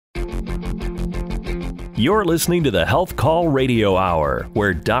You're listening to the Health Call Radio Hour,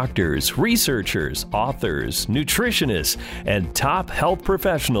 where doctors, researchers, authors, nutritionists, and top health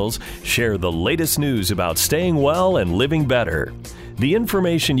professionals share the latest news about staying well and living better. The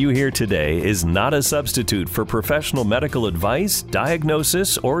information you hear today is not a substitute for professional medical advice,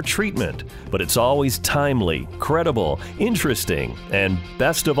 diagnosis, or treatment, but it's always timely, credible, interesting, and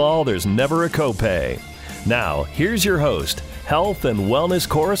best of all, there's never a copay. Now, here's your host, health and wellness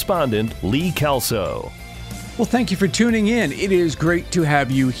correspondent Lee Kelso. Well, thank you for tuning in. It is great to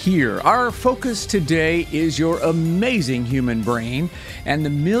have you here. Our focus today is your amazing human brain and the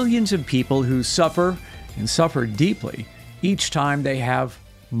millions of people who suffer and suffer deeply each time they have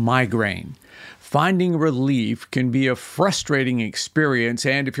migraine. Finding relief can be a frustrating experience,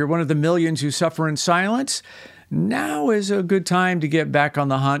 and if you're one of the millions who suffer in silence, now is a good time to get back on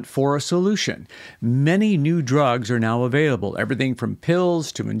the hunt for a solution. Many new drugs are now available, everything from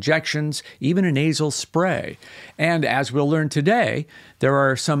pills to injections, even a nasal spray. And as we'll learn today, there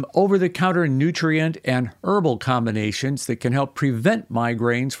are some over-the-counter nutrient and herbal combinations that can help prevent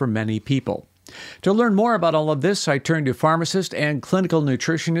migraines for many people. To learn more about all of this, I turn to pharmacist and clinical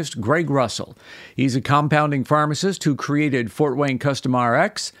nutritionist Greg Russell. He's a compounding pharmacist who created Fort Wayne Custom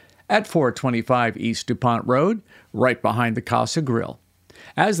RX at 425 East DuPont Road, right behind the Casa Grill.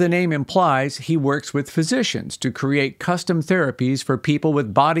 As the name implies, he works with physicians to create custom therapies for people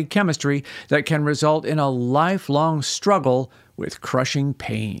with body chemistry that can result in a lifelong struggle with crushing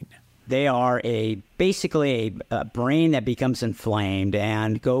pain. They are basically a brain that becomes inflamed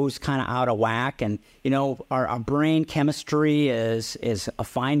and goes kind of out of whack. And, our brain chemistry is a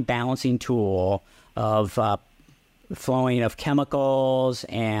fine balancing tool of flowing of chemicals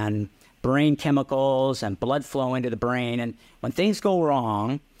and brain chemicals and blood flow into the brain. And when things go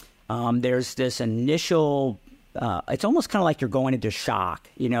wrong, there's this initial, it's almost kind of like you're going into shock.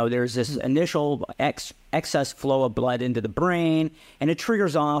 There's this initial excess flow of blood into the brain, and it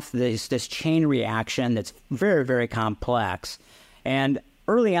triggers off this chain reaction that's very, very complex. And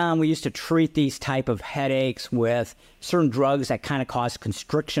early on, we used to treat these type of headaches with certain drugs that kind of cause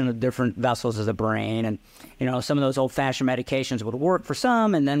constriction of different vessels of the brain. And, some of those old-fashioned medications would work for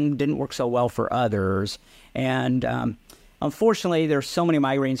some and then didn't work so well for others. And unfortunately, there's so many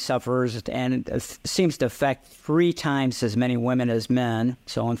migraine sufferers, and it seems to affect 3 times as many women as men.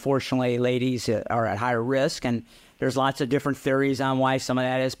 So unfortunately, ladies are at higher risk, and there's lots of different theories on why some of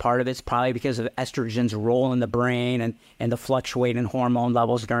that is. Part of it's probably because of estrogen's role in the brain and the fluctuating hormone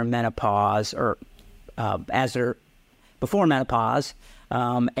levels during menopause or before menopause.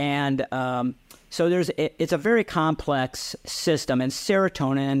 So it's a very complex system, and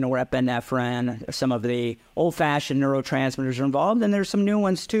serotonin, norepinephrine, some of the old-fashioned neurotransmitters are involved, and there's some new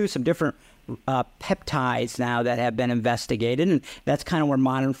ones too, some different peptides now that have been investigated, and that's kind of where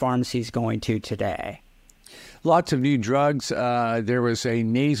modern pharmacy is going to today. Lots of new drugs. There was a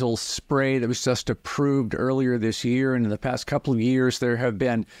nasal spray that was just approved earlier this year, and in the past couple of years, there have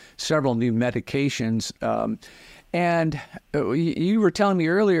been several new medications. And you were telling me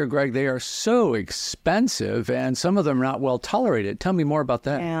earlier, Greg, they are so expensive, and some of them are not well tolerated. Tell me more about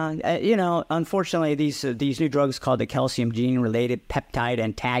that. And, unfortunately, these new drugs called the calcium gene-related peptide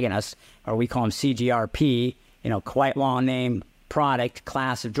antagonists, or we call them CGRP, quite long name product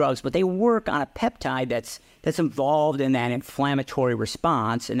class of drugs, but they work on a peptide that's involved in that inflammatory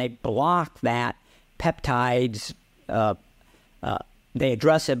response, and they block that peptide's, they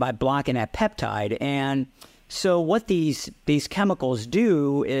address it by blocking that peptide. And so what these chemicals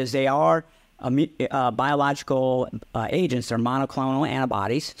do is they are biological agents. They're monoclonal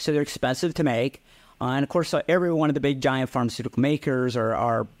antibodies, so they're expensive to make. And of course, every one of the big giant pharmaceutical makers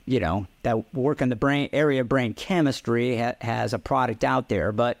are that work in the brain area of brain chemistry has a product out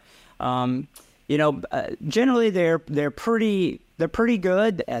there. But generally they're pretty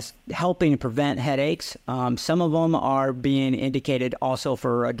good as helping prevent headaches. Some of them are being indicated also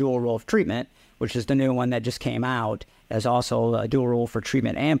for a dual role of treatment, which is the new one that just came out as also a dual role for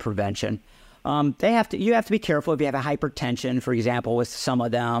treatment and prevention. You have to be careful if you have a hypertension, for example, with some of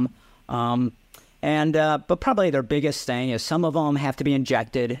them. But probably their biggest thing is some of them have to be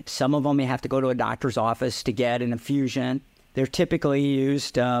injected. Some of them you have to go to a doctor's office to get an infusion. They're typically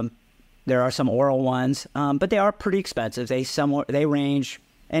used. There are some oral ones, but they are pretty expensive. They range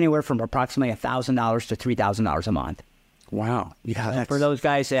anywhere from approximately $1,000 to $3,000 a month. Wow! Yeah, for those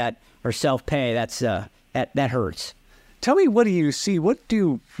guys that are self-pay, that hurts. Tell me, what do you see? What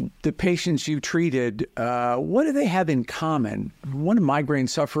do the patients you treated? What do they have in common? What do migraine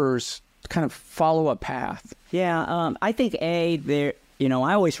sufferers kind of follow a path? Yeah, I think I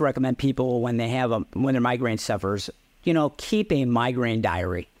always recommend people when they're migraine sufferers, keep a migraine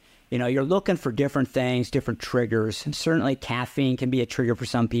diary. You're looking for different things, different triggers. And certainly caffeine can be a trigger for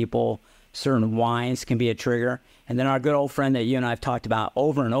some people. Certain wines can be a trigger. And then our good old friend that you and I have talked about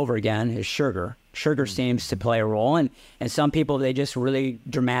over and over again is sugar. Sugar seems to play a role. And some people, they just really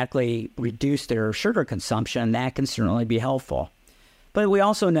dramatically reduce their sugar consumption. That can certainly be helpful. But we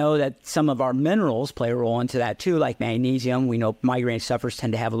also know that some of our minerals play a role into that too, like magnesium. We know migraine sufferers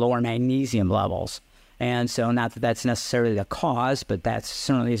tend to have lower magnesium levels. And so not that that's necessarily the cause, but that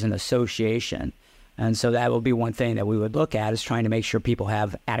certainly is an association. And so that will be one thing that we would look at, is trying to make sure people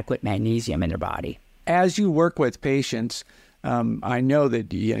have adequate magnesium in their body. As you work with patients, I know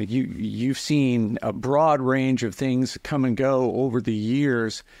that you've seen a broad range of things come and go over the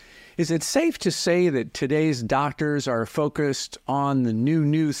years. Is it safe to say that today's doctors are focused on the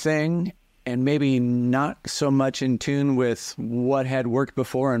new thing and maybe not so much in tune with what had worked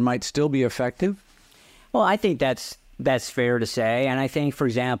before and might still be effective? Well, I think that's fair to say. And I think, for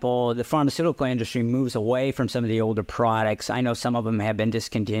example, the pharmaceutical industry moves away from some of the older products. I know some of them have been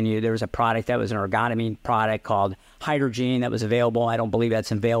discontinued. There was a product that was an ergotamine product called Hydrogene that was available. I don't believe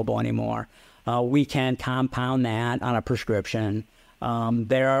that's available anymore. We can compound that on a prescription.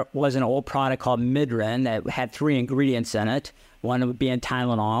 There was an old product called Migraine that had 3 ingredients in it. One would be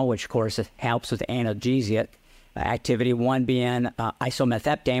Tylenol, which of course helps with analgesic activity. One being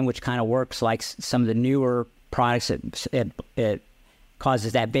isometheptane, which kind of works like some of the newer products. It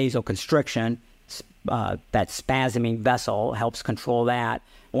causes that vasoconstriction, that spasming vessel, helps control that.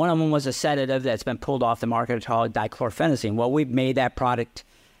 One of them was a sedative that's been pulled off the market called dichlorphenaceline. Well, we've made that product,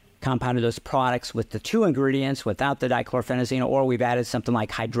 compounded those products with the 2 ingredients without the dichlorphenaceline, or we've added something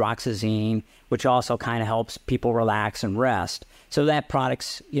like hydroxyzine, which also kind of helps people relax and rest. So that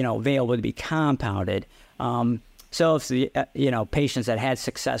product's, available to be compounded. So if the, patients that had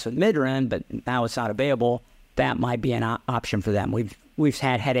success with Migraine, but now it's not available, that might be an option for them. We've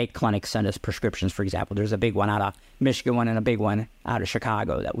had headache clinics send us prescriptions, for example. There's a big one out of Michigan one and a big one out of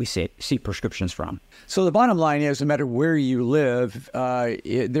Chicago that we see prescriptions from. So the bottom line is, no matter where you live,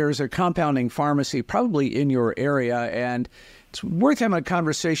 there's a compounding pharmacy probably in your area, and it's worth having a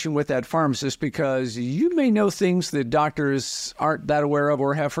conversation with that pharmacist, because you may know things that doctors aren't that aware of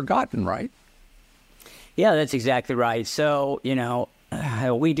or have forgotten, right? Yeah, that's exactly right. So,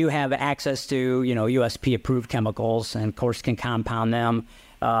 we do have access to, USP-approved chemicals, and, of course, can compound them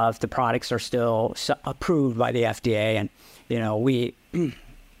if the products are still approved by the FDA. And,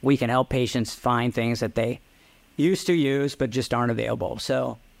 we can help patients find things that they used to use but just aren't available.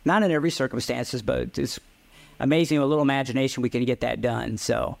 So not in every circumstances, but it's amazing with a little imagination we can get that done.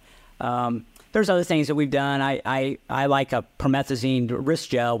 So there's other things that we've done. I like a promethazine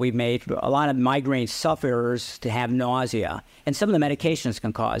wrist gel we've made. A lot of migraine sufferers to have nausea, and some of the medications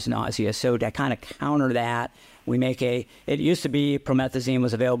can cause nausea. So to kind of counter that, we make it used to be promethazine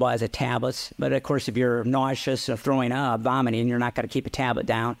was available as a tablet, but of course if you're nauseous or throwing up, vomiting, you're not going to keep a tablet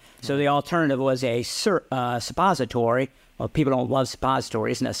down. So the alternative was a suppository. Well, people don't love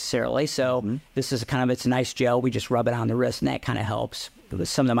suppositories necessarily, so this is it's a nice gel. We just rub it on the wrist, and that kind of helps with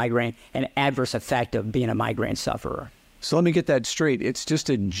some of the migraine and adverse effect of being a migraine sufferer. So let me get that straight. It's just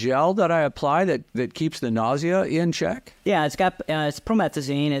a gel that I apply that keeps the nausea in check? Yeah, it's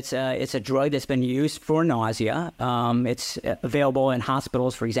promethazine. It's a drug that's been used for nausea. It's available in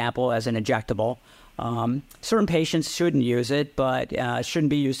hospitals, for example, as an injectable. Certain patients shouldn't use it, but it shouldn't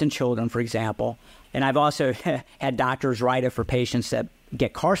be used in children, for example. And I've also had doctors write it for patients that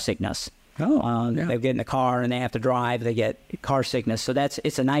get car sickness. They get in the car and they have to drive. They get car sickness. So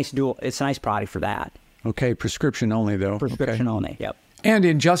it's a nice product for that. Okay, prescription only though. Prescription only. Yep. And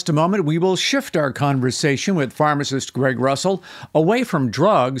in just a moment, we will shift our conversation with pharmacist Greg Russell away from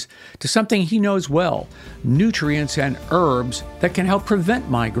drugs to something he knows well: nutrients and herbs that can help prevent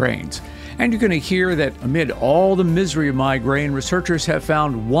migraines. And you're going to hear that amid all the misery of migraine, researchers have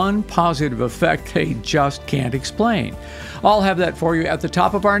found one positive effect they just can't explain. I'll have that for you at the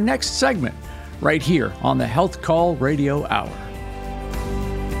top of our next segment, right here on the Health Call Radio Hour.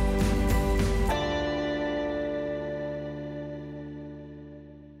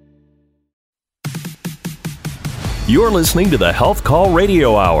 You're listening to the Health Call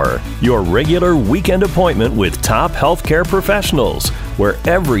Radio Hour, your regular weekend appointment with top healthcare professionals, where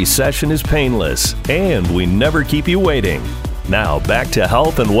every session is painless and we never keep you waiting. Now back to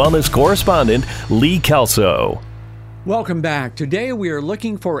health and wellness correspondent Lee Kelso. Welcome back. Today we are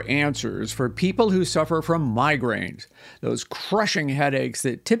looking for answers for people who suffer from migraines, those crushing headaches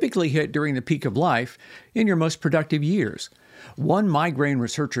that typically hit during the peak of life in your most productive years. One migraine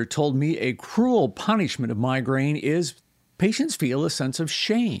researcher told me a cruel punishment of migraine is patients feel a sense of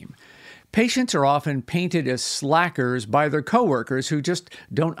shame. Patients are often painted as slackers by their coworkers who just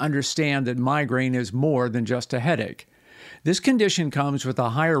don't understand that migraine is more than just a headache. This condition comes with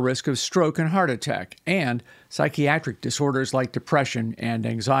a higher risk of stroke and heart attack, and psychiatric disorders like depression and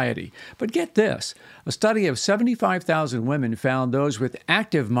anxiety. But get this, a study of 75,000 women found those with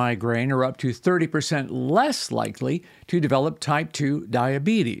active migraine are up to 30% less likely to develop type 2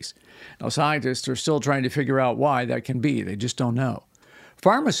 diabetes. Now, scientists are still trying to figure out why that can be. They just don't know.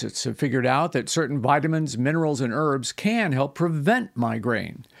 Pharmacists have figured out that certain vitamins, minerals, and herbs can help prevent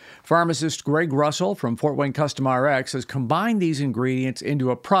migraine. Pharmacist Greg Russell from Fort Wayne Custom RX has combined these ingredients into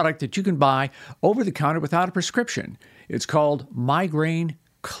a product that you can buy over the counter without a prescription. It's called Migraine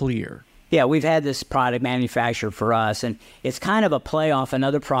Clear. Yeah, we've had this product manufactured for us, and it's kind of a play off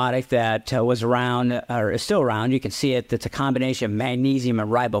another product that was around, or is still around. You can see it. It's a combination of magnesium and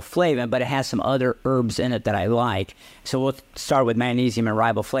riboflavin, but it has some other herbs in it that I like. So we'll start with magnesium and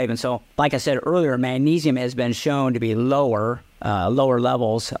riboflavin. So like I said earlier, magnesium has been shown to be lower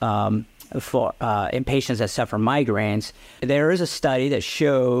levels for in patients that suffer migraines. There is a study that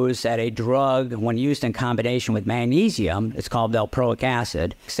shows that a drug, when used in combination with magnesium, it's called valproic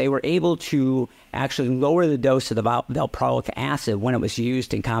acid, they were able to actually lower the dose of the valproic acid when it was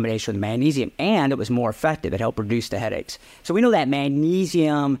used in combination with magnesium, and it was more effective. It helped reduce the headaches. So we know that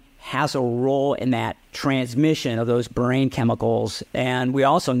magnesium has a role in that transmission of those brain chemicals, and we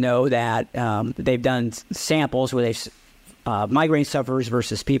also know that they've done samples where they've migraine sufferers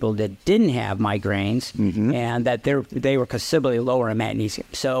versus people that didn't have migraines, and that they were considerably lower in magnesium.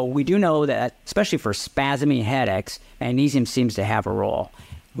 So we do know that, especially for spasming headaches, magnesium seems to have a role.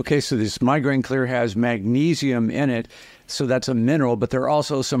 Okay, so this Migraine Clear has magnesium in it, so that's a mineral, but there are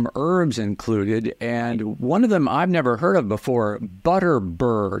also some herbs included, and one of them I've never heard of before,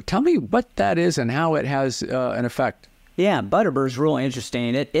 butterbur. Tell me what that is and how it has an effect. Yeah, butterbur is really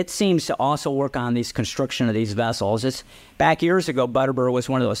interesting. It seems to also work on these constriction of these vessels. Back years ago, butterbur was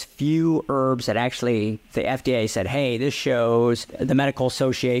one of those few herbs that actually the FDA said, hey, this shows, the medical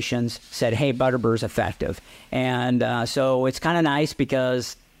associations said, hey, butterbur is effective. And so it's kind of nice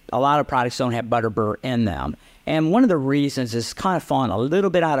because a lot of products don't have butterbur in them. And one of the reasons it's kind of fallen a little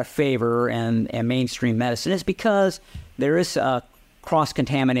bit out of favor in mainstream medicine is because there is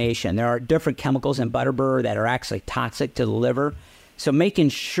cross-contamination. There are different chemicals in butterbur that are actually toxic to the liver. So making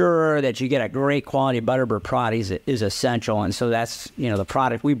sure that you get a great quality butterbur product is essential. And so that's, the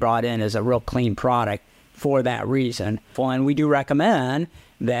product we brought in is a real clean product for that reason. And we do recommend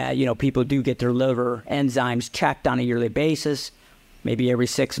that, people do get their liver enzymes checked on a yearly basis, maybe every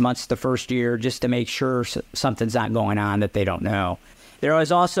 6 months the first year, just to make sure something's not going on that they don't know. There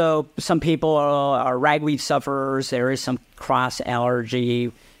is also some people are ragweed sufferers. There is some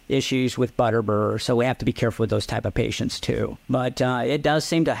cross-allergy issues with butterbur, so we have to be careful with those type of patients too. But it does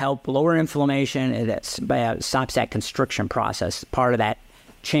seem to help lower inflammation, and it stops that constriction process, part of that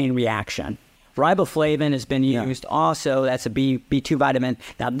chain reaction. Riboflavin has been used also. That's a B2 vitamin.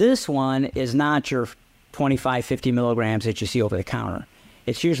 Now, this one is not your 25, 50 milligrams that you see over the counter.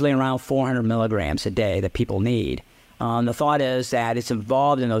 It's usually around 400 milligrams a day that people need. The thought is that it's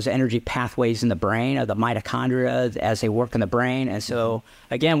involved in those energy pathways in the brain, or the mitochondria, as they work in the brain. And so,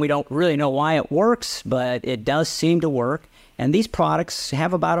 again, we don't really know why it works, but it does seem to work. And these products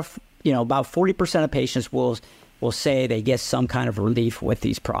have about 40% of patients will say they get some kind of relief with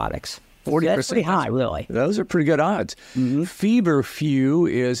these products. 40%. That's pretty high, really. Those are pretty good odds.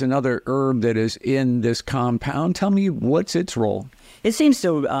 Feverfew is another herb that is in this compound. Tell me, what's its role? It seems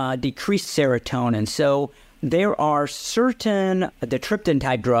to decrease serotonin. So there are certain the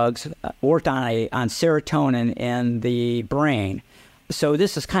trypsin-type drugs worked on serotonin in the brain. So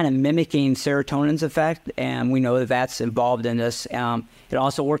this is kind of mimicking serotonin's effect, and we know that that's involved in this. It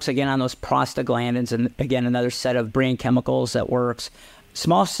also works, again, on those prostaglandins, and, again, another set of brain chemicals that works.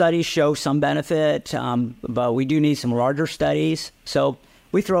 Small studies show some benefit, but we do need some larger studies. So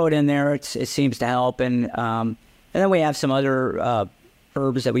we throw it in there. It seems to help. And then we have some other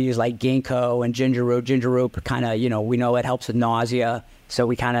herbs that we use, like ginkgo and ginger root. Ginger root kind of, we know it helps with nausea. So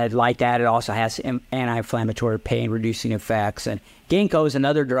we kind of like that. It also has anti-inflammatory pain-reducing effects. And ginkgo is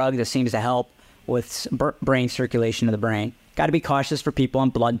another drug that seems to help with brain circulation of the brain. Got to be cautious for people on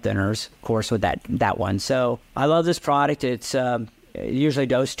blood thinners, of course, with that one. So I love this product. It's usually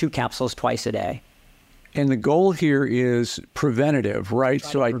dosed 2 capsules twice a day. And the goal here is preventative, right?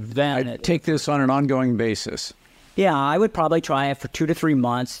 So I take this on an ongoing basis. Yeah, I would probably try it for 2 to 3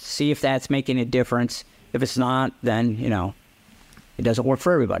 months, see if that's making a difference. If it's not, then, it doesn't work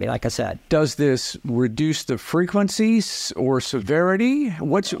for everybody, like I said. Does this reduce the frequency or severity?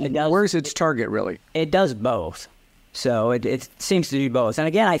 Where's its target, really? It does both. So it seems to do both. And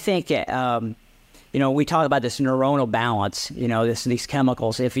again, I think, we talk about this neuronal balance, these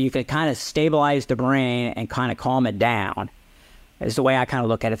chemicals. If you could kind of stabilize the brain and kind of calm it down, is the way I kind of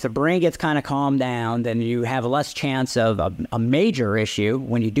look at it. If the brain gets kind of calmed down, then you have less chance of a major issue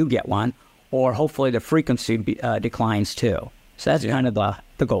when you do get one, or hopefully the frequency declines too. So that's kind of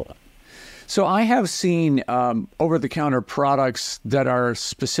the goal. So I have seen over-the-counter products that are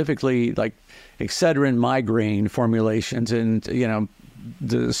specifically like Excedrin migraine formulations, and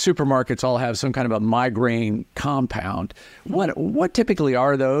the supermarkets all have some kind of a migraine compound. What typically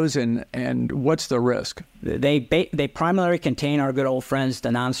are those, and what's the risk? They primarily contain our good old friends,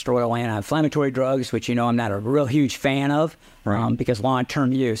 the non-steroidal anti-inflammatory drugs, which I'm not a real huge fan of, right. Because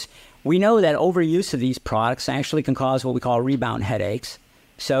long-term use. We know that overuse of these products actually can cause what we call rebound headaches.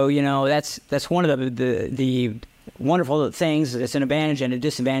 So that's one of the wonderful things. It's an advantage and a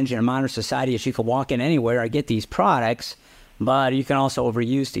disadvantage in a modern society is you can walk in anywhere and get these products, but you can also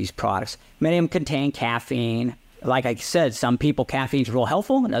overuse these products. Many of them contain caffeine. Like I said, some people caffeine is real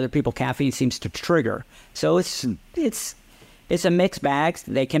helpful, and other people caffeine seems to trigger. So it's a mixed bag.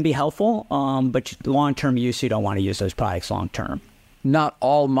 They can be helpful, but long-term use, you don't want to use those products long-term. Not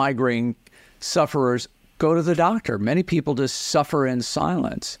all migraine sufferers go to the doctor. Many people just suffer in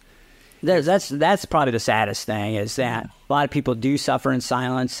silence. That's probably the saddest thing, is that a lot of people do suffer in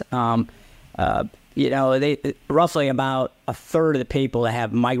silence. Roughly about a third of the people that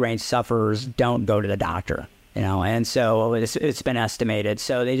have migraine sufferers don't go to the doctor, and so it's been estimated.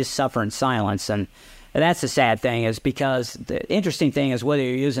 So they just suffer in silence. And that's the sad thing, is because the interesting thing is whether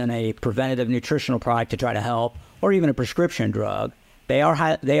you're using a preventative nutritional product to try to help or even a prescription drug, they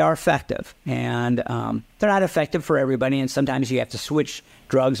are effective, and they're not effective for everybody. And sometimes you have to switch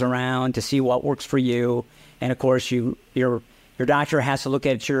drugs around to see what works for you. And of course, your doctor has to look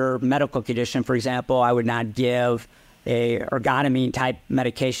at your medical condition. For example, I would not give a ergotamine type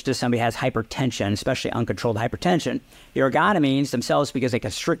medication to somebody who has hypertension, especially uncontrolled hypertension. The ergotamines themselves, because they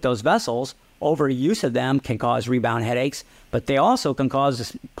constrict those vessels, overuse of them can cause rebound headaches, but they also can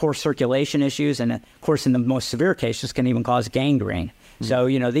cause poor circulation issues, and of course, in the most severe cases, can even cause gangrene. Mm-hmm. So,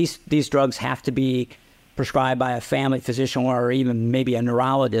 these drugs have to be prescribed by a family physician or even maybe a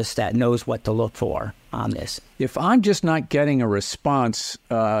neurologist that knows what to look for on this. If I'm just not getting a response,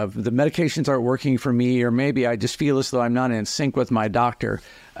 the medications aren't working for me, or maybe I just feel as though I'm not in sync with my doctor,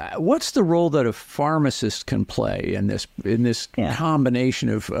 what's the role that a pharmacist can play in this combination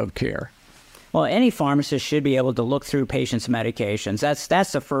of care? Well, any pharmacist should be able to look through patients' medications.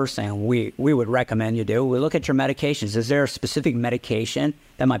 That's the first thing we would recommend you do. We look at your medications. Is there a specific medication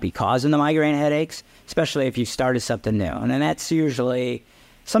that might be causing the migraine headaches, especially if you started something new? And then that's usually,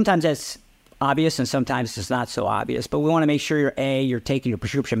 sometimes that's obvious and sometimes it's not so obvious. But we want to make sure you're taking your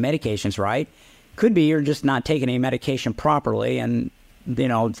prescription medications right. Could be you're just not taking any medication properly, and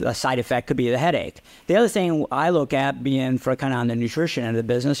a side effect could be the headache. The other thing I look at, being for kind of on the nutrition end of the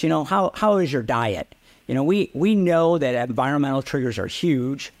business, how is your diet? We know that environmental triggers are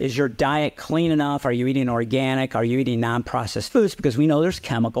huge. Is your diet clean enough? Are you eating organic? Are you eating non-processed foods? Because we know there's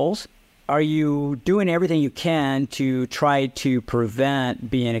chemicals. Are you doing everything you can to try to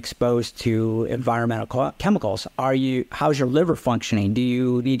prevent being exposed to environmental chemicals? How's your liver functioning? Do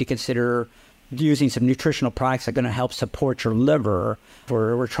you need to consider using some nutritional products that are going to help support your liver?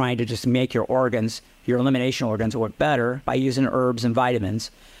 We're trying to just make your elimination organs work better by using herbs and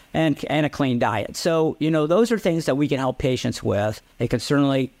vitamins and a clean diet. So, those are things that we can help patients with. They can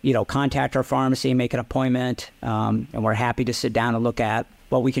certainly, contact our pharmacy, make an appointment, and we're happy to sit down and look at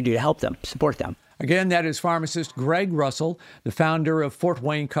what we can do to help them, support them. Again, that is pharmacist Greg Russell, the founder of Fort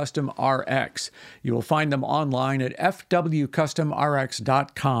Wayne Custom RX. You will find them online at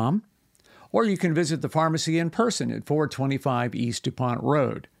fwcustomrx.com. Or you can visit the pharmacy in person at 425 East DuPont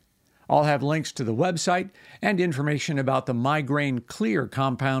Road. I'll have links to the website and information about the Migraine Clear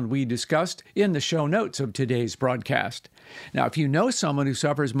compound we discussed in the show notes of today's broadcast. Now, if you know someone who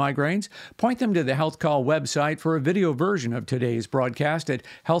suffers migraines, point them to the Health Call website for a video version of today's broadcast at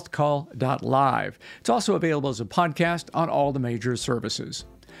healthcall.live. It's also available as a podcast on all the major services.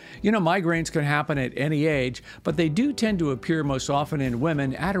 Migraines can happen at any age, but they do tend to appear most often in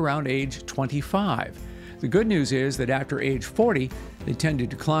women at around age 25. The good news is that after age 40, they tend to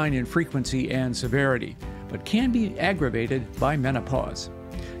decline in frequency and severity, but can be aggravated by menopause.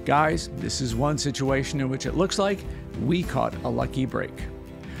 Guys, this is one situation in which it looks like we caught a lucky break.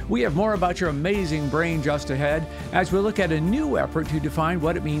 We have more about your amazing brain just ahead as we look at a new effort to define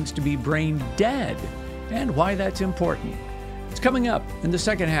what it means to be brain dead and why that's important. It's coming up in the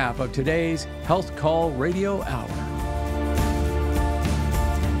second half of today's Health Call Radio Hour.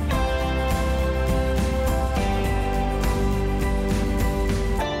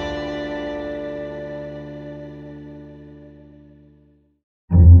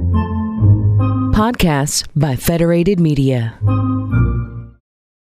 Podcasts by Federated Media.